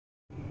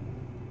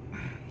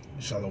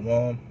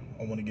Shalom.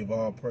 I want to give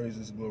all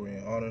praises, glory,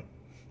 and honor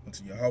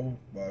unto Yahweh,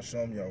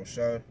 Ba'ashem,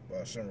 Yahushai,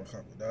 Ba'ashem,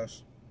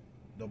 Rachakadash.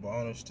 Double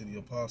honors to the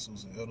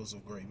apostles and elders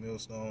of Great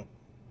Millstone.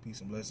 Peace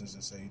and blessings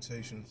and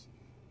salutations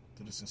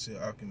to the sincere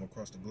Akim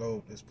across the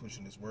globe that's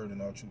pushing this word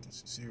in all truth and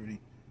sincerity.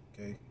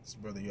 Okay, it's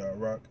Brother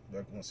Yahrock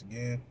back once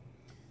again.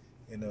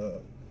 And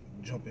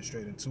jumping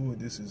straight into it,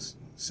 this is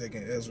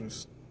 2nd Ezra,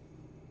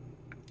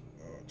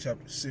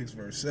 chapter 6,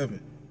 verse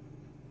 7.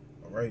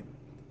 All right.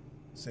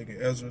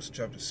 2nd Ezra,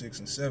 chapter 6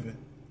 and 7.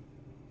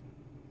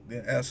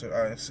 Then answered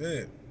I and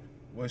said,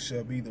 what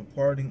shall be the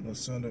parting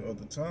asunder of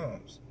the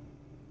times?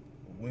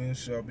 When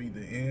shall be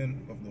the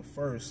end of the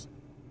first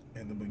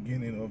and the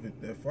beginning of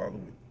it that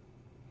followeth?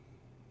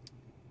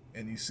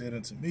 And he said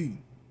unto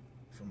me,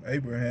 from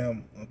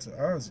Abraham unto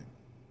Isaac,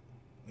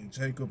 and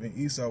Jacob and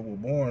Esau were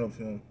born of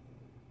him.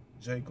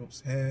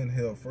 Jacob's hand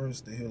held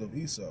first the hill of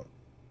Esau.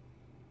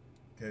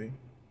 Okay,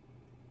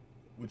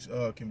 which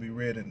can be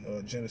read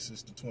in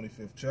Genesis, the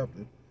 25th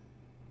chapter.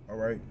 All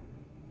right,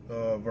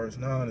 verse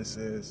 9, it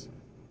says,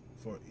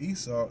 for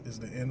Esau is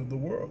the end of the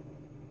world,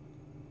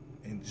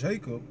 and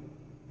Jacob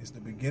is the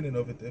beginning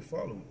of it that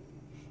followeth.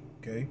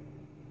 Okay,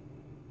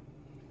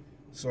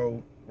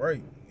 so,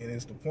 right, and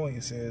it's the point,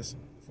 it says,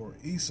 for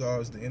Esau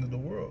is the end of the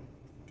world.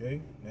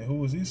 Okay, and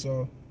who is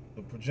Esau?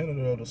 The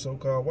progenitor of the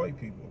so-called white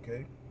people.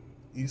 Okay,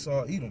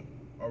 Esau, Edom.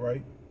 All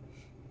right,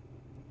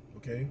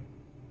 okay,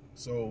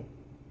 so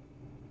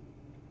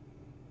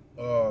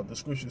the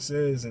scripture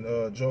says in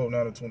Job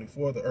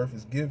 9:24, the earth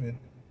is given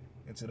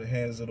into the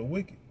hands of the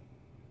wicked.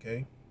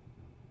 Okay,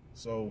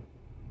 so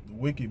the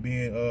wicked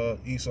being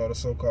Esau, the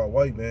so-called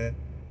white man.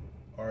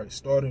 All right,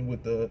 starting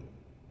with the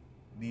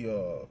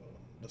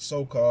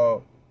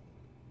so-called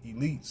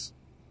elites.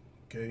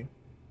 Okay,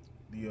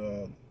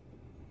 the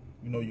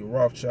your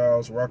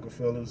Rothschilds,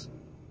 Rockefellers.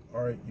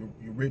 All right,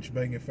 your rich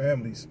banking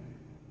families.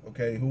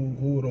 Okay,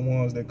 who are the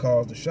ones that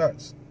cause the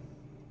shots?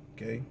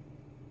 Okay,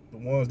 the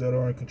ones that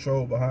are in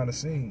control behind the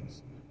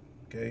scenes.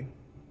 Okay,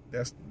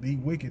 that's the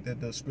wicked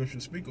that the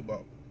scriptures speak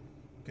about.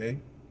 Okay,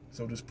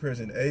 so this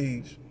present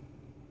age,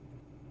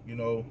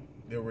 that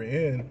we're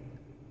in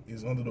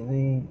is under the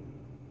rule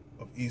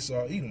of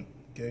Esau, Edom.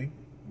 Okay,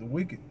 the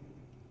wicked.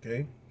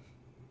 Okay,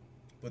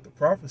 but the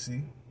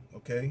prophecy,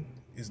 okay,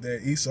 is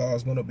that Esau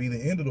is going to be the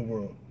end of the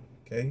world.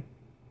 Okay,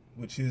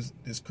 which is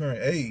this current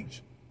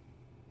age.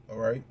 All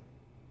right,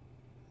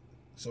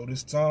 so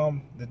this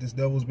time that this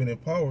devil's been in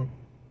power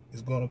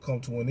is going to come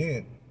to an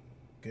end.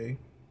 Okay,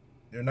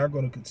 they're not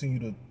going to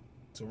continue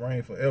to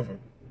reign forever.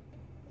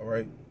 All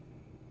right,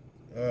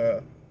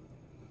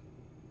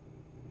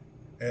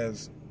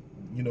 as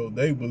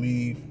they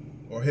believe,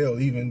 or hell,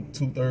 even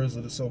 2/3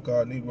 of the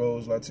so-called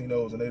Negroes,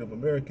 Latinos, and Native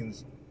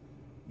Americans,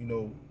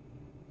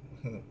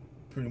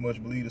 pretty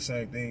much believe the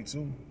same thing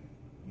too.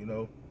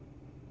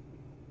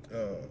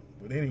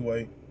 But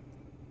anyway,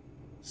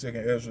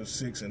 2nd Ezra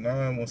 6 and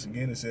 9, once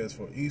again it says,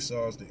 for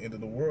Esau is the end of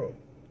the world,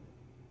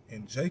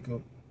 and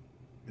Jacob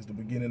is the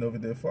beginning of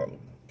it that followed.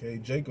 Okay,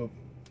 Jacob,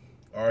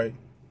 all right,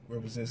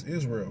 represents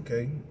Israel.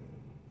 Okay,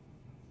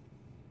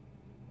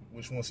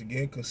 which once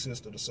again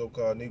consists of the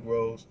so-called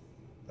Negroes,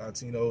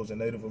 Latinos, and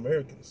Native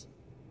Americans.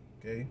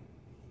 Okay,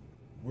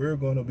 we're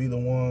going to be the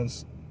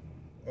ones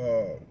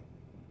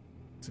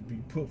to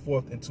be put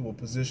forth into a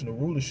position of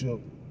rulership,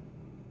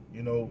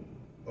 in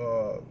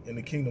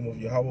the kingdom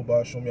of Yahweh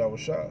Ba'ashem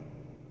Yahushai.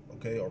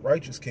 Okay, a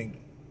righteous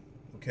kingdom.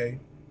 Okay,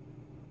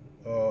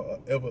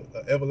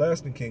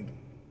 everlasting kingdom.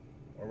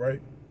 All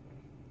right.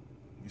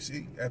 You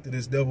see, after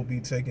this devil be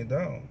taken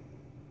down.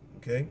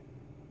 Okay.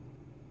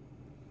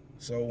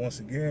 So once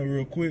again,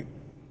 real quick,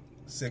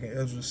 2nd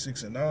Ezra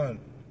 6 and 9.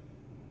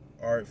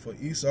 All right, for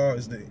Esau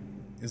is the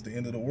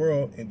end of the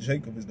world, and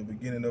Jacob is the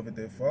beginning of it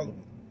that followeth.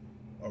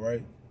 All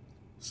right.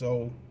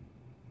 So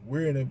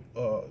we're in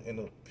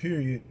a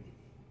period,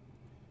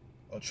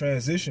 a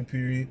transition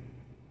period,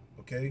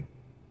 okay,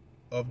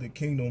 of the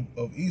kingdom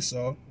of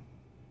Esau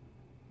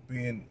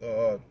being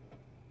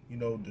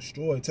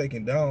destroyed,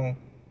 taken down,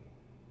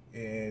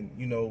 and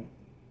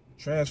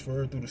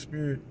transferred through the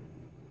spirit,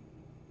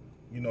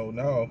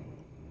 now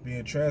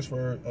being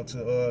transferred unto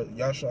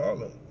Yasha,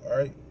 all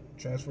right,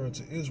 transferred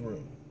to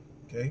Israel.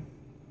 Okay,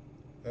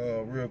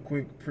 real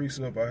quick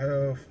precept I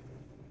have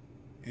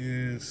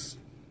is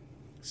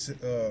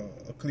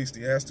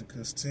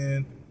Ecclesiasticus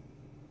 10,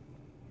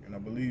 and I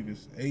believe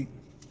it's 8.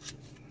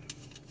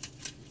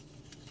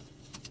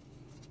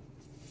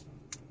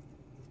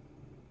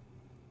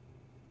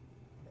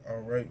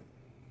 All right.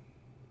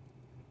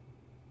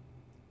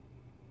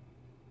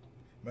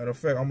 Matter of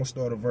fact, I'm going to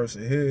start a verse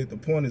ahead. The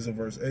point is in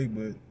verse 8,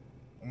 but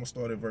I'm going to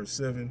start at verse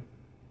 7.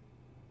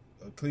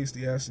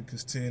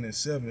 Ecclesiasticus 10 and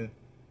 7,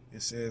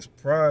 it says,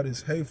 pride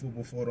is hateful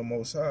before the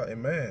Most High,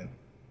 and man,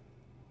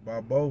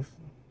 by both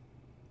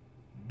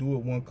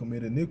doeth one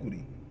commit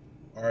iniquity.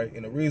 All right,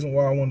 and the reason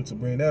why I wanted to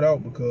bring that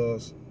out,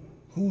 because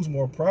who's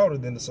more prouder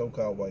than the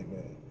so-called white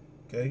man?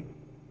 Okay,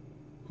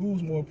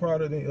 who's more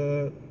prouder than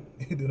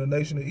the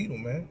nation of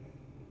Edom, man?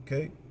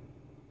 Okay,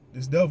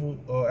 this devil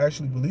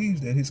actually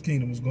believes that his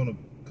kingdom is going to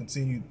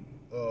continue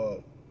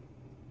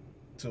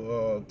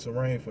to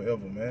reign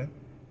forever, man.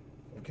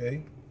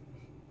 Okay,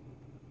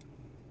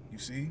 you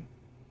see,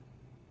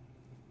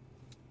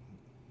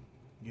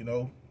 you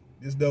know,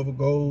 this devil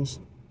goes,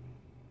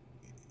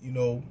 you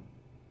know,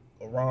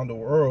 around the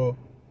world,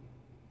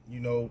 you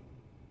know,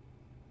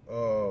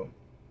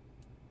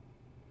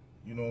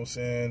 you know what I'm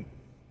saying,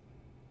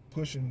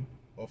 pushing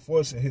or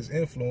forcing his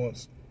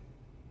influence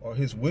or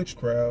his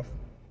witchcraft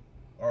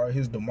or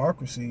his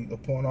democracy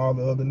upon all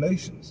the other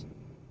nations.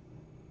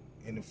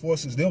 And it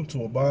forces them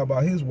to abide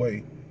by his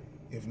way.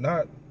 If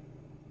not,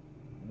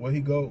 what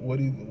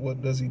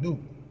does he do?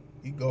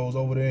 He goes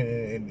over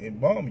there and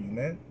bomb you,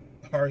 man.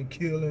 Or and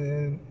kill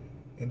and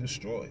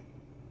destroy.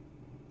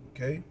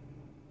 Okay?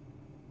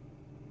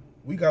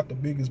 We got the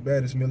biggest,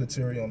 baddest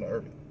military on the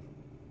earth.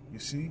 You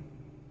see?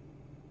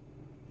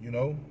 You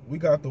know, we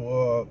got the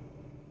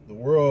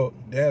world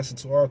dancing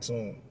to our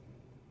tune,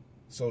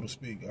 so to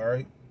speak, all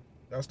right?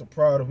 That's the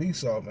pride of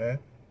Esau, man,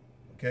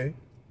 okay?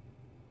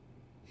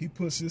 He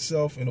puts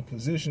himself in a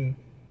position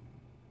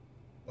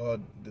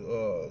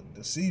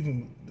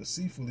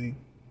deceitfully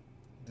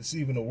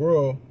deceiving the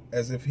world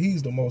as if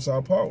he's the most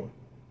high power,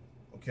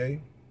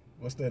 okay?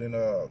 What's that in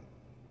 2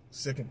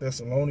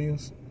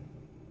 Thessalonians,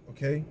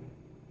 okay?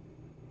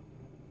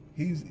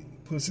 He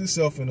puts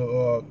himself in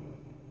a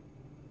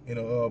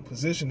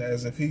position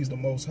as if he's the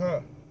most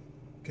high,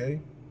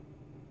 okay?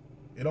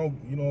 It don't,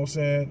 you know what I'm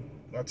saying?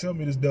 Now tell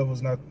me this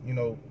devil's not, you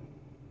know,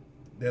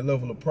 that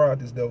level of pride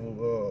this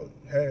devil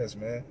has,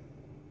 man,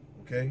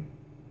 okay?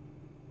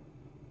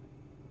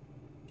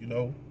 You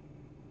know,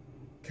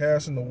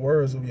 casting the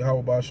words of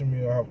Yahweh Ba'Shem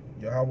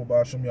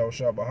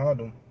Yahushua behind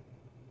him,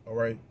 all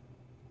right?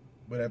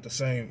 But in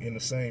the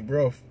same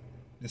breath,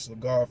 this is a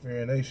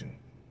God-fearing nation,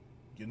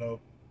 you know,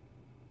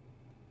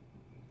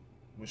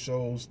 which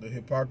shows the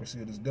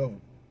hypocrisy of this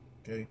devil,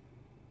 okay?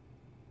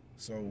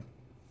 So,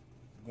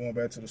 going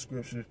back to the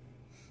scripture,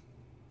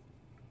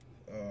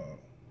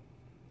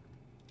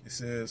 it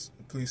says,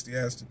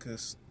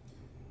 Ecclesiasticus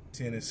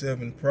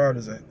 10:7,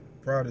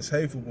 pride is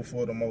hateful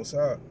before the Most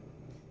High,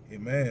 a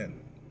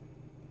man,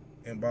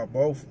 and by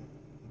both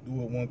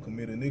doeth one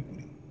commit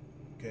iniquity,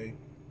 okay?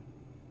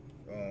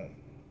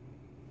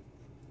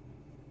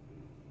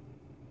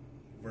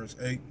 Verse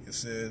 8, it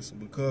says,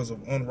 because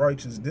of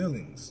unrighteous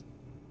dealings,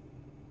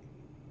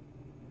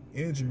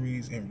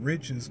 injuries, and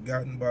riches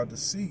gotten by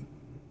deceit,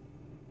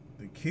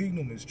 the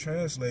kingdom is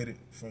translated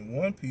from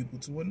one people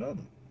to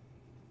another.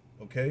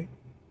 Okay?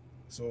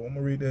 So I'm going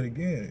to read that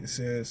again. It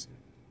says,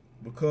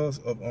 because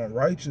of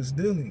unrighteous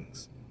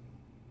dealings,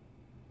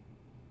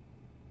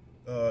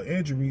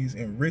 injuries,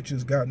 and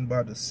riches gotten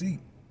by deceit.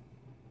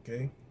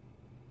 Okay?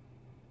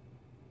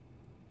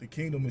 The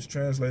kingdom is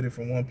translated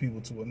from one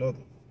people to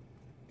another.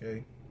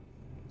 Okay?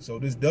 So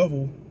this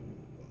devil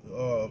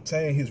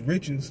obtained his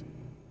riches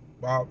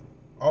by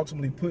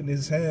ultimately putting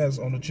his hands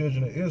on the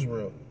children of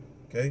Israel.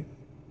 Okay?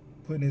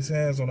 Putting his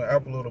hands on the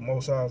apple of the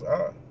Most High's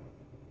eye.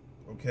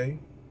 Okay?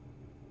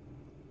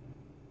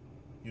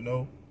 You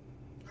know,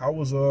 how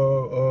was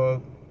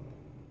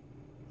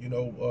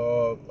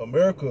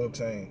America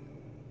obtained?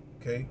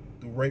 Okay?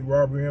 Through rape,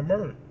 robbery, and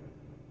murder.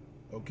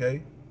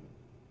 Okay?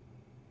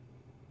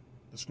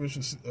 The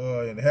scriptures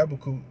in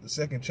Habakkuk, the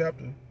 2nd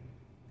chapter,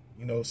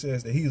 you know,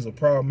 says that he is a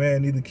proud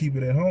man, neither keep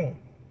it at home.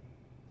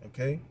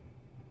 Okay?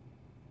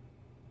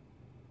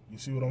 You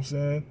see what I'm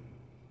saying?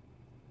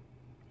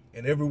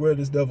 And everywhere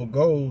this devil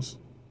goes,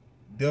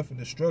 death and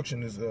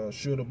destruction is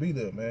sure to be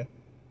there, man.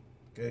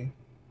 Okay?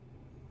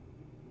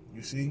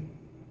 You see?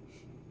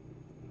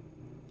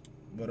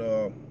 But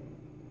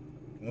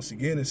once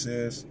again it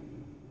says,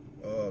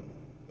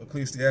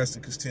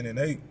 Ecclesiasticus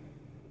 10:8,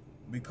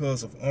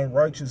 because of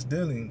unrighteous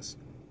dealings,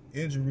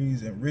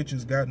 injuries, and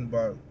riches gotten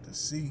by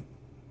deceit,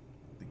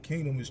 the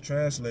kingdom is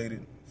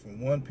translated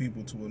from one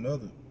people to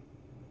another.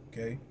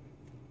 Okay?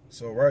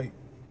 So, right,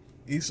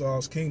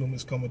 Esau's kingdom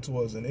is coming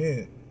towards an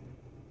end.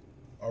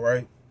 All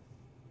right?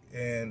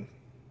 And,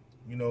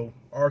 you know,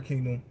 our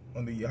kingdom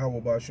under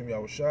Yahweh Ba'Shem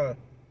Yahushua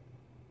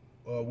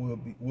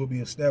will be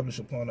established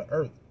upon the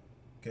earth.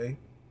 Okay?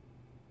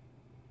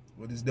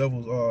 Where this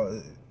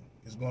devil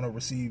is going to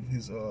receive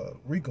his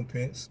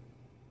recompense.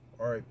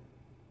 All right?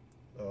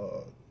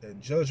 At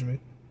judgment.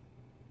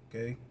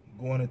 Okay?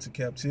 Going into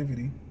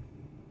captivity.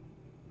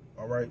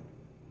 All right?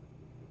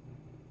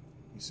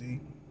 You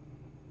see?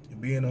 And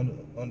being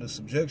under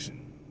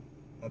subjection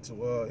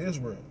unto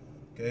Israel.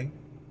 Okay?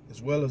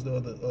 As well as the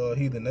other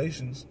heathen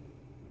nations.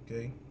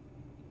 Okay?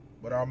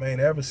 But our main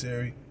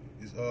adversary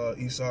is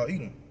Esau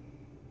Edom.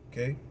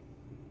 Okay?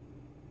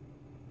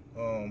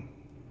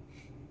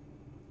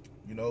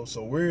 You know,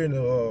 so we're in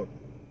the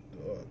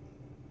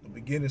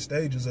beginning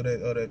stages of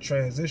that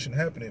transition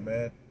happening,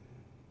 man.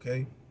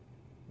 Okay?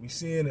 We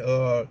seeing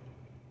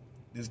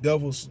this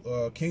devil's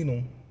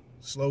kingdom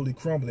slowly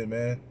crumbling,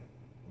 man.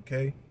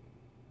 Okay?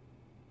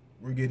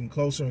 We're getting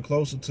closer and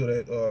closer to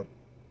that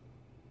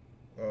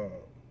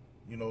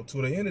you know,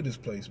 to the end of this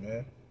place,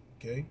 man.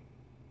 Okay?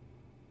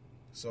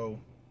 So,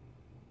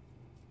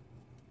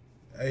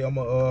 hey, I'm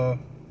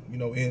you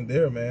know, end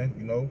there, man,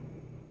 you know.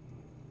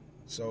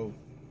 So,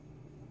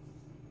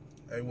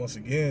 Hey, once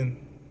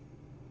again,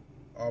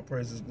 all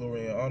praises,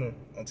 glory, and honor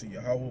unto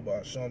Yahweh, by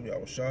Hashem,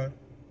 Yahushai,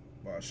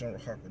 by Hashem,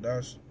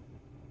 Hakadash.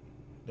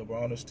 Double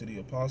honors to the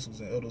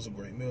apostles and elders of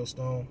Great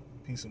Millstone.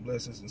 Peace and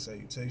blessings and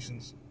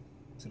salutations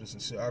to the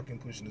sincere Akim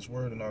pushing this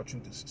word in all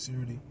truth and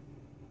sincerity.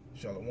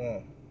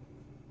 Shalom.